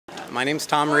My name's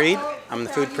Tom Reed. I'm the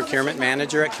Food Procurement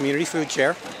Manager at Community Food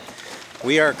Share.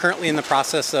 We are currently in the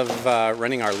process of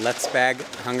running our Let's Bag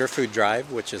Hunger Food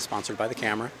Drive, which is sponsored by the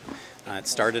camera. It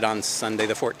started on Sunday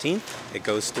the 14th. It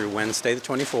goes through Wednesday the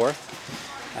 24th.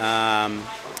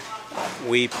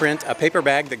 We print a paper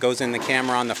bag that goes in the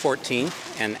camera on the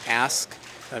 14th and ask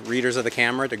readers of the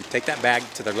camera to take that bag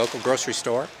to their local grocery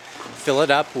store, fill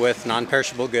it up with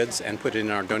non-perishable goods, and put it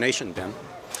in our donation bin.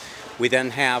 We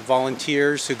then have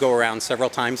volunteers who go around several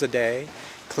times a day,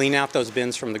 clean out those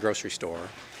bins from the grocery store,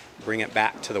 bring it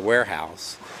back to the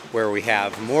warehouse, where we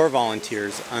have more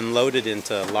volunteers unloaded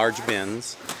into large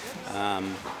bins.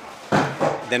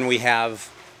 Then we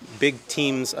have big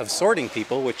teams of sorting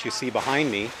people, which you see behind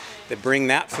me, that bring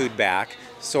that food back,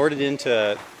 sorted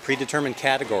into predetermined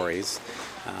categories.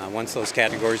 Once those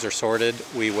categories are sorted,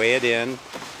 we weigh it in,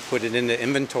 put it into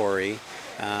inventory,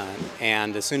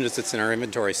 and as soon as it's in our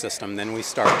inventory system, then we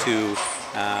start to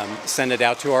send it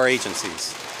out to our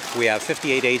agencies. We have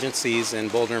 58 agencies in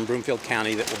Boulder and Broomfield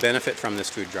County that will benefit from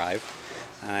this food drive.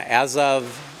 As of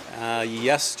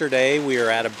yesterday, we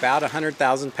are at about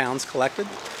 100,000 pounds collected.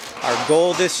 Our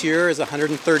goal this year is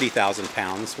 130,000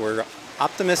 pounds. We're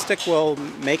optimistic we'll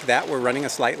make that. We're running a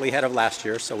slightly ahead of last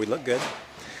year, so we look good.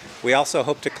 We also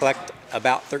hope to collect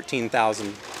about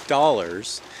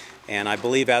 $13,000, and I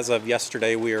believe as of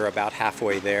yesterday we are about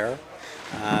halfway there.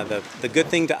 The good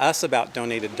thing to us about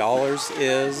donated dollars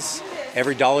is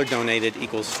every dollar donated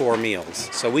equals 4 meals.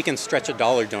 So we can stretch a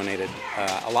dollar donated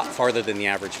a lot farther than the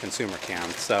average consumer can.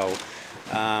 So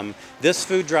this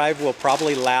food drive will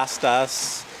probably last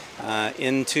us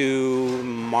into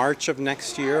March of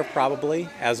next year, probably,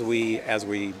 as we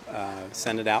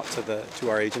send it out to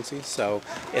our agencies. So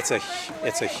it's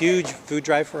a huge food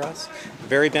drive for us.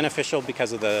 Very beneficial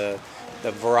because of the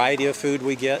variety of food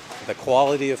we get, the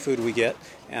quality of food we get,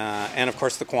 and of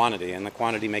course the quantity. And the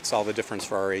quantity makes all the difference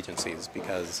for our agencies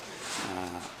because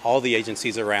all the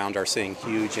agencies around are seeing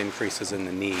huge increases in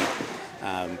the need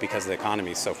because the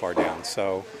economy is so far down.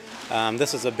 So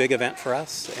this is a big event for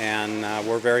us, and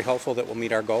we're very hopeful that we'll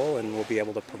meet our goal and we'll be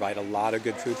able to provide a lot of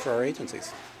good food for our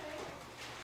agencies.